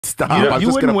Stop. You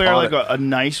wouldn't wear like a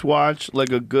nice watch,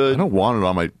 like a good. I don't want it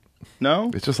on my.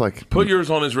 No, it's just like put yours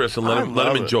on his wrist and let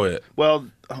him enjoy it. Well,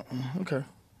 okay.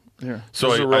 Here.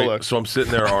 So I'm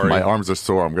sitting there, Ari. My arms are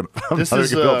sore. I'm this gonna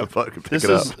is be able to fucking pick it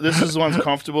up. This one's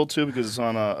comfortable too because it's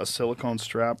on a silicone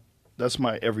strap. That's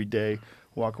my everyday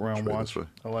walk around watch.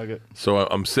 I like it. So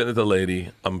I'm sitting at the lady.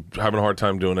 I'm having a hard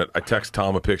time doing it. I text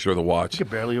Tom a picture of the watch. He can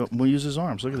barely use his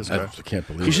arms. Look at this guy. I can't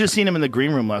believe it. You should have seen him in the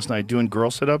green room last night doing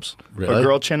girl sit-ups. Really? Or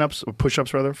girl chin-ups, or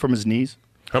push-ups rather, from his knees.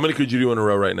 How many could you do in a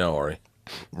row right now, Ari?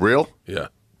 Real? Yeah.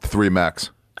 3 max.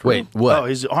 Wait, what? Oh,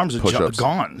 his arms are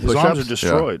gone. His Push-ups? arms are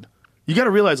destroyed. Yeah. You got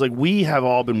to realize, like, we have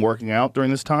all been working out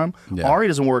during this time. Yeah. Ari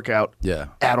doesn't work out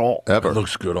at all. Ever. It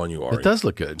looks good on you, Ari. It does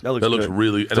look good. That looks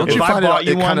really. Don't you find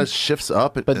it kind of shifts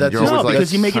up? But that's no,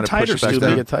 because you make it tighter, stupid.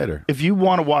 Make it tighter. If you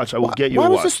want to watch, I will get you a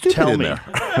watch. Tell me.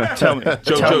 Tell me.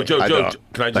 Joe,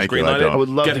 can I just greenlight it? I would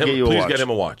love to get you a watch. Please get him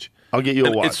a watch. I'll get you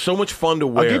a watch. It's so much fun to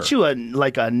wear. I'll get you a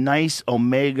nice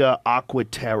Omega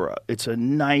Aquaterra. It's a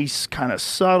nice, kind of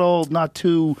subtle, not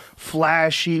too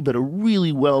flashy, but a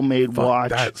really well-made watch.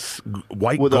 That's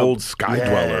white gold Sky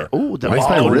Dweller. Oh, no,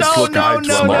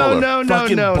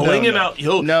 fucking bling him out.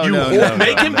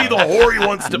 Make him be the whore he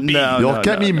wants to be. You'll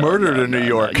get me murdered in New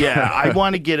York. Yeah, I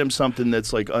want to get him something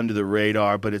that's like under the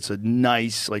radar, but it's a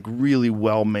nice, like really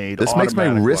well-made. This makes my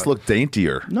wrist look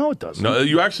daintier. No, it doesn't. No,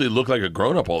 you actually look like a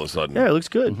grown-up all of a sudden. Yeah, it looks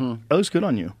good. It looks good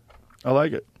on you. I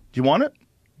like it. Do you want it?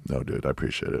 No, dude, I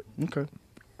appreciate it. Okay.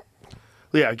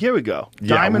 Yeah, here we go.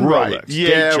 Diamond Rolex.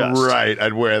 Yeah, right.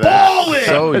 I'd wear that. Balling!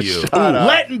 So you.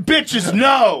 Letting bitches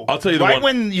know. I'll tell you the right one.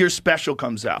 when your special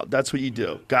comes out. That's what you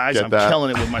do. Guys, I'm killing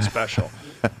it with my special.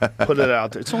 Put it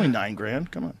out there. It's only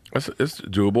 $9,000. Come on. It's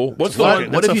doable. What's the What?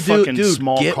 one? What if you do,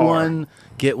 small get car.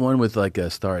 Get one with like a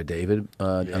Star of David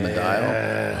on the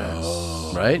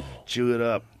dial. Right? Chew it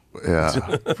up. Yeah.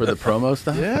 For the promo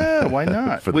stuff? Yeah, why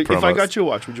not? For the If I promos. got you a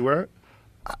watch, would you wear it?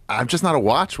 I'm just not a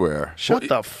watch wearer. Shut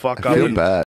the fuck I up. feel bad.